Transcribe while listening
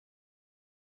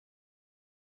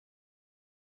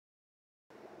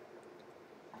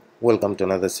Welcome to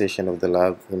another session of the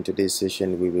lab. In today's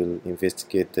session we will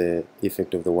investigate the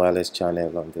effect of the wireless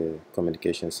channel on the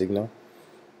communication signal.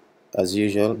 As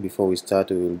usual, before we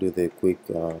start we will do the quick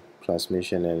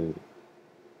transmission and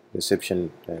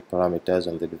reception parameters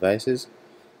on the devices,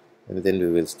 and then we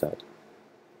will start.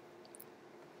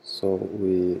 So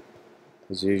we,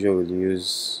 as usual, will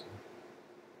use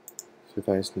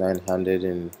frequency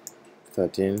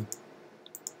 913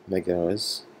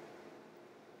 megahertz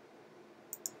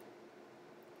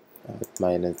at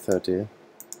 -30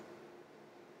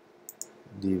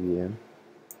 dBm.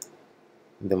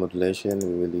 In the modulation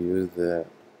we will use the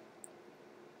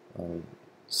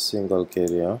single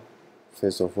carrier.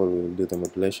 First of all, we will do the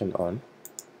modulation on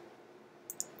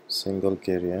single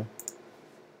carrier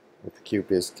with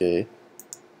QPSK.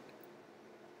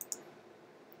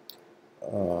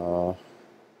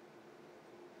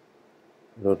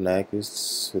 Rod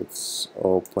Nyquist with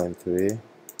 0.3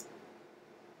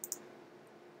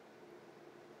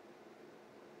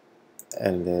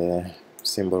 and the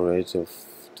symbol rate of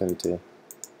 20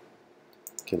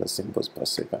 kilosymbols per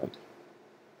second.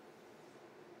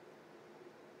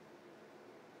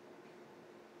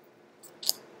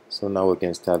 So now we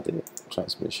can start the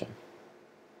transmission.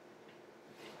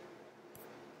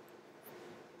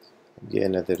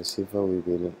 Again, at the receiver we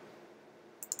will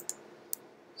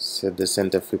set the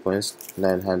center frequency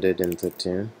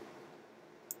 913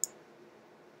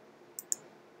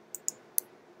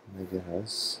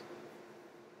 megahertz.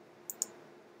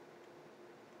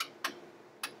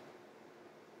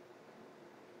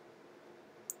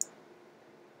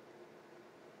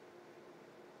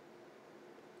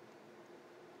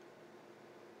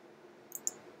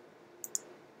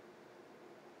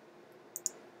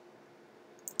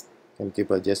 Can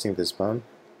keep adjusting the span.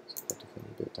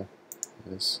 Better.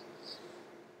 Yes,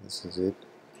 this is it.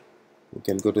 We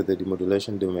can go to the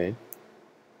demodulation domain.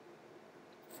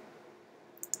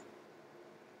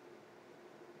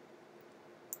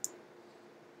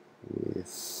 With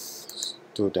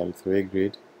 2x3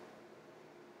 grid.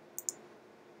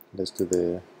 Let's do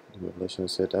the demodulation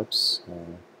setups.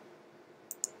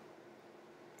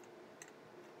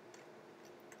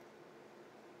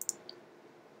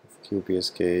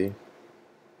 QPSK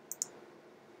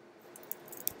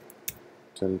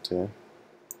 20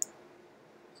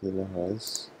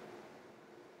 kilohertz,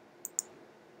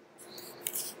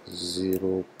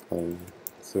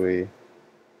 0.3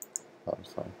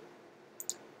 alpha.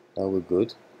 Now we're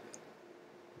good.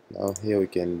 Now here we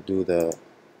can do the,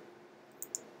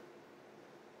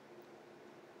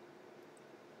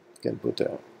 can put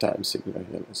a time signal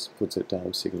here. Let's put a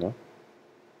time signal.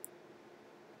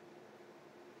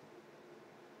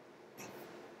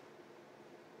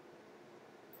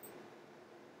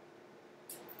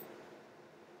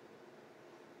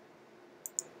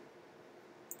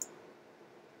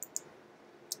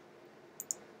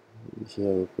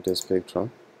 Here we put a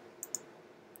spectrum.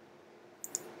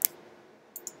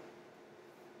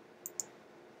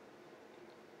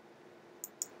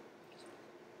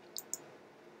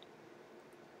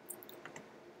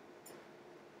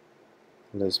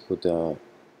 Let's put a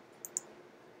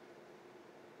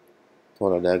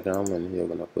polar diagram, and here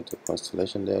we're gonna put the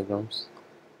constellation diagrams.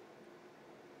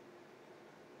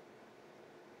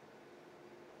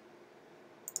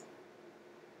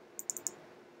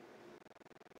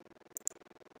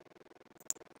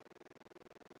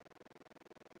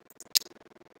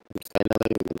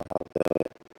 Finally, we're going to have the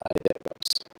eye diagrams.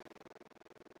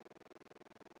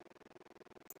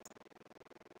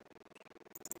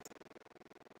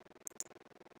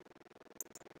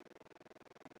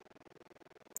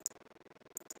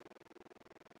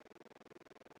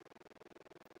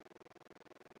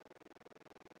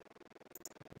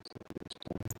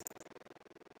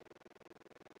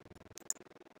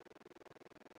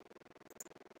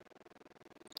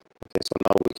 Okay, so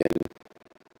now we can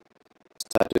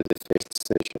start with the first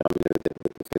section. With the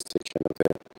first section of the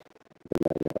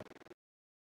manual.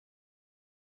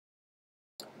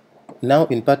 Now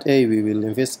in part A, we will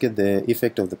investigate the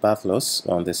effect of the path loss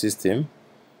on the system.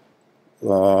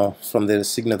 From the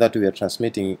signal that we are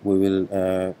transmitting, we will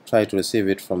try to receive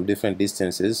it from different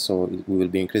distances, so we will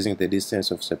be increasing the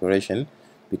distance of separation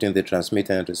between the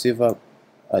transmitter and receiver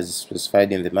as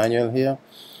specified in the manual here,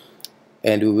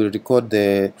 and we will record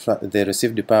the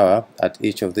received power at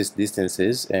each of these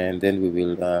distances, and then we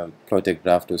will plot a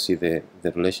graph to see the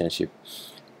relationship.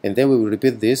 And then we will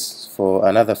repeat this for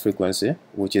another frequency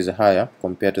which is higher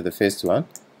compared to the first one,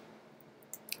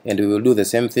 and we will do the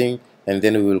same thing, and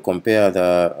then we will compare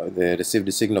the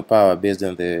received signal power based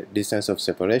on the distance of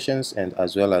separations and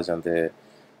as well as on the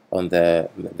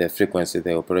frequency,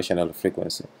 the operational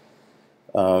frequency.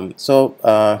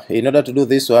 In order to do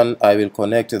this one, I will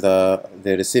connect the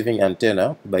receiving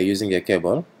antenna by using a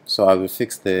cable. So I will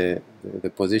fix the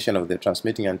position of the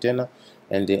transmitting antenna,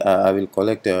 and I will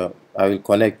connect the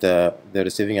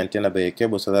receiving antenna by a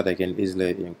cable so that I can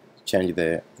easily change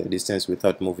the distance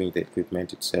without moving the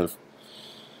equipment itself.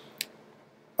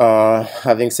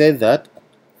 Having said that,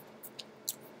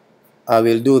 I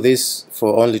will do this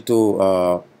for only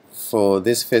for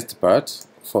this first part,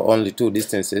 for only two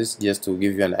distances, just to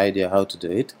give you an idea how to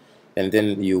do it. And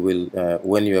then you will,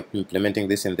 when you are implementing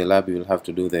this in the lab, you will have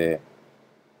to do to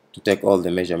take all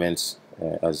the measurements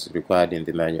as required in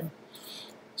the manual.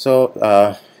 So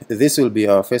this will be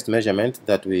our first measurement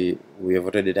that we have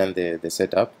already done the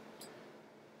setup.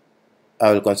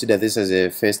 I will consider this as a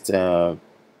first. I'll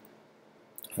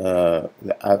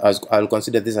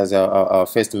consider this as our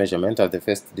first measurement at the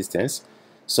first distance.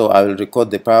 So I will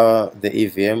record the power, the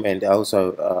EVM, and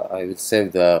also I will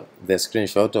save the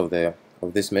screenshot of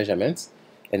these measurements.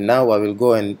 And now I will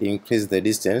go and increase the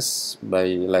distance by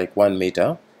like 1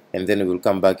 meter, and then we will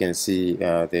come back and see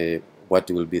what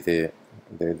will be the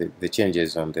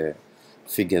changes on the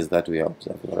figures that we are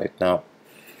observing right now.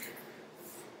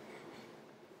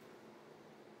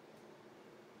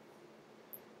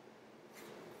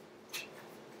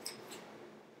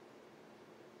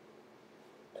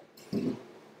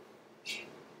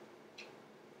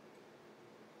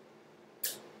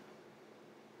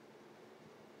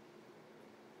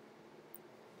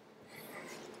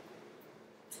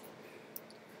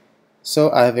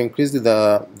 So I have increased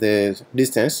the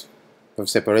distance of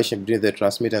separation between the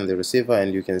transmitter and the receiver,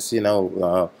 and you can see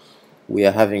now we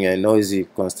are having a noisy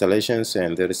constellations,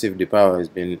 and the received power has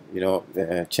been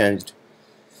changed,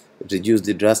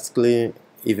 reduced drastically.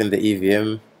 Even the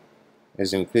EVM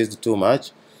has increased too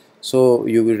much. So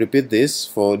you will repeat this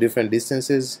for different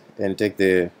distances and take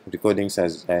the recordings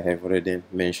as I have already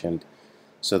mentioned,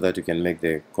 so that you can make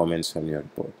the comments on your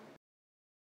report.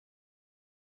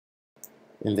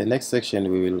 In the next section,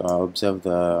 we will observe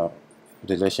the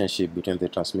relationship between the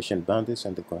transmission bandwidth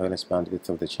and the coherence bandwidth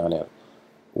of the channel.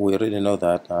 We already know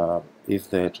that if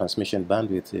the transmission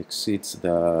bandwidth exceeds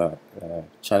the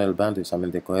channel bandwidth, I mean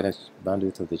the coherence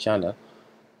bandwidth of the channel,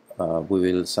 we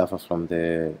will suffer from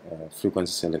the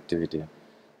frequency selectivity.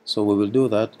 So we will do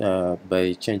that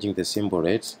by changing the symbol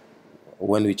rate.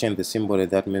 When we change the symbol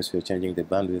rate, that means we're changing the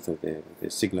bandwidth of the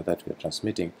signal that we're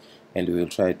transmitting, and we will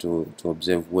try to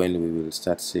observe when we will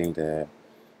start seeing the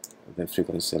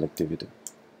frequency selectivity.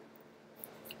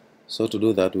 So to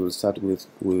do that, we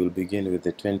will begin with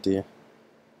the 20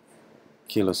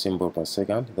 kilo symbol per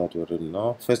second that we already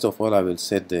know. First of all, I will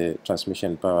set the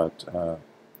transmission power at a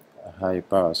high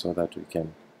power so that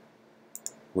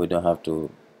we don't have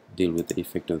to deal with the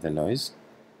effect of the noise.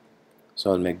 So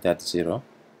I'll make that 0,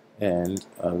 and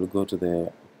I will go to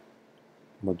the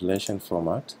modulation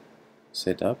format,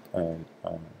 setup, and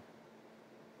go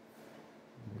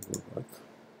back.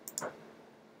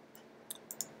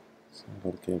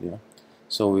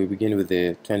 So we begin with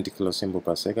the 20 kilo symbol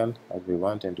per second as we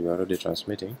want, and we are already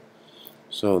transmitting.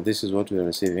 So this is what we are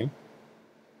receiving.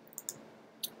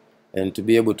 And to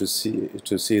be able to see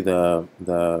the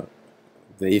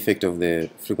effect of the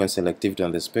frequency selectivity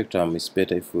on the spectrum, is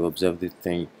better if we observe this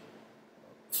thing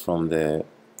from the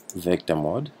vector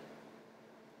mode,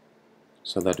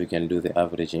 so that we can do the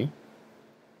averaging.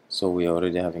 So we are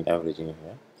already having averaging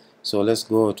here. So let's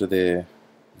go to the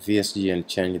VSG and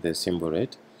change the symbol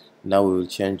rate. Now we will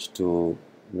change to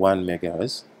 1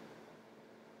 megahertz.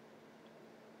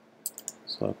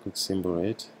 So I click symbol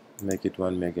rate, make it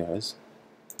 1 megahertz.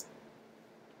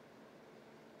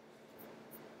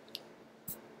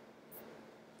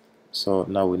 So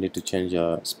now we need to change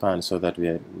our span so that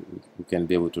we can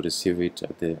be able to receive it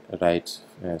at the right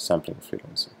sampling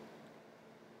frequency.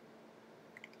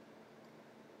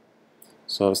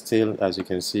 So still, as you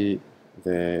can see,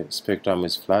 the spectrum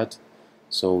is flat,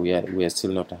 so we are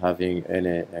still not having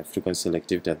any frequency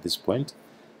selectivity at this point.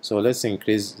 So let's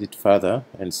increase it further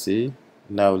and see.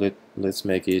 Now let's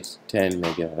make it 10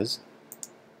 megahertz.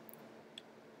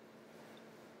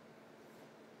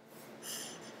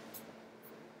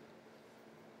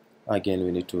 Again,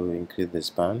 we need to increase the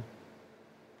span.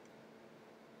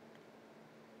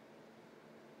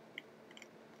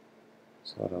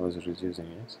 So I was reducing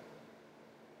it.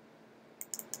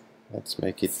 Let's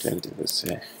make it 20, let's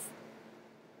say.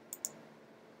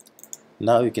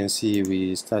 Now you can see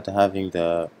we start having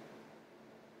the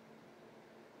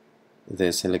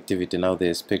selectivity. Now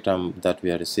the spectrum that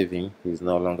we are receiving is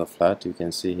no longer flat. You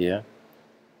can see here,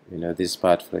 this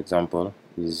part, for example,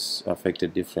 is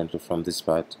affected differently from this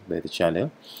part by the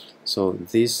channel. So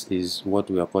this is what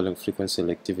we are calling frequency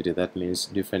selectivity. That means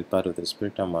different part of the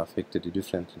spectrum are affected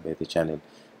differently by the channel,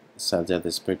 such that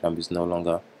the spectrum is no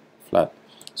longer flat.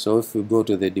 So if we go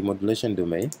to the demodulation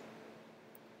domain,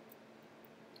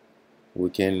 we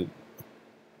can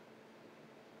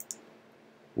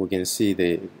see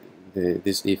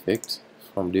this effect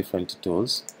from different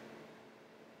tools.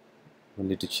 We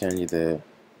need to change the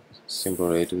symbol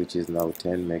rate, which is now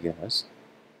 10 megahertz.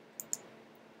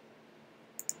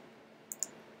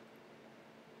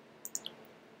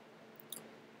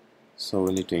 So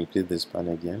we need to increase the span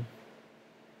again.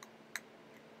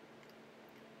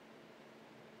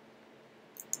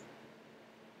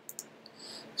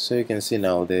 So you can see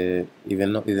now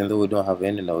even though we don't have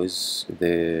any noise,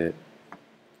 the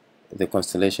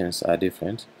constellations are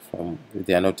different.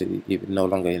 They are no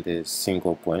longer in the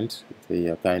single point. They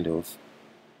are kind of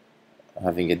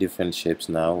having a different shapes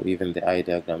now. Even the eye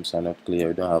diagrams are not clear.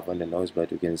 We don't have any noise,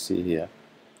 but you can see here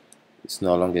it's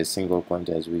no longer a single point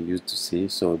as we used to see.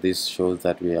 So this shows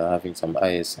that we are having some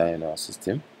ISI in our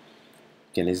system.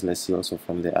 You can easily see also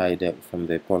from the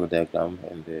polar diagram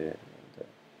and the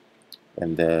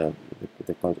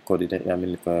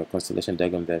constellation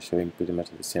diagram. They are showing pretty much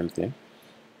the same thing.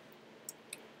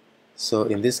 So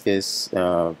in this case,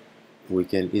 we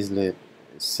can easily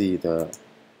see the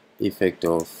effect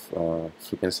of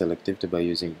frequency selectivity by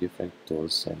using different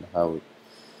tools and how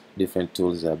different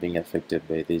tools are being affected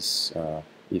by this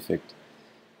effect.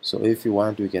 So if you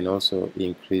want, we can also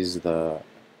increase the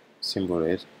symbol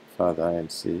rate further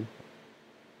and see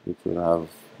if we'll have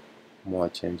more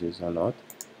changes or not.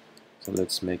 So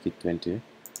let's make it 20.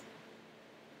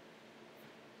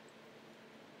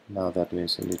 Now that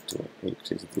means we need to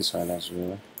increase this one as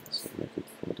well. So make it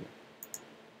 40.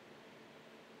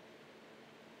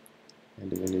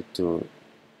 And we need to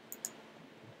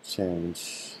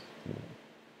change the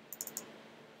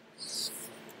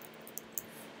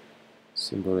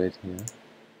symbol rate here.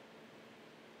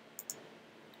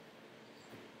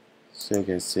 So you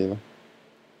can see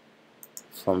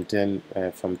from 10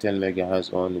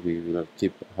 megahertz on, we will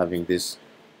keep having this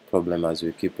problem as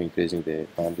we keep increasing the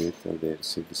bandwidth of the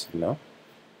received signal.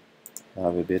 To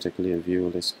have a better clear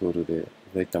view, let's go to the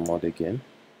vector mode again.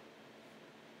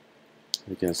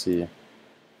 You can see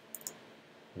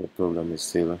the problem is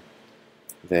still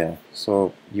there.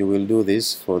 So you will do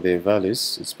this for the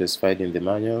values specified in the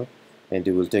manual, and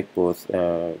you will take both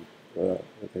the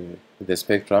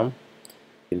spectrum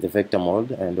in the vector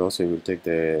mode, and also you will take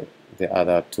the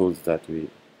other tools that we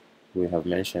have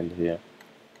mentioned here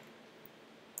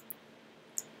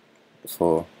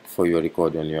for your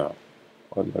record on your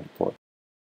report.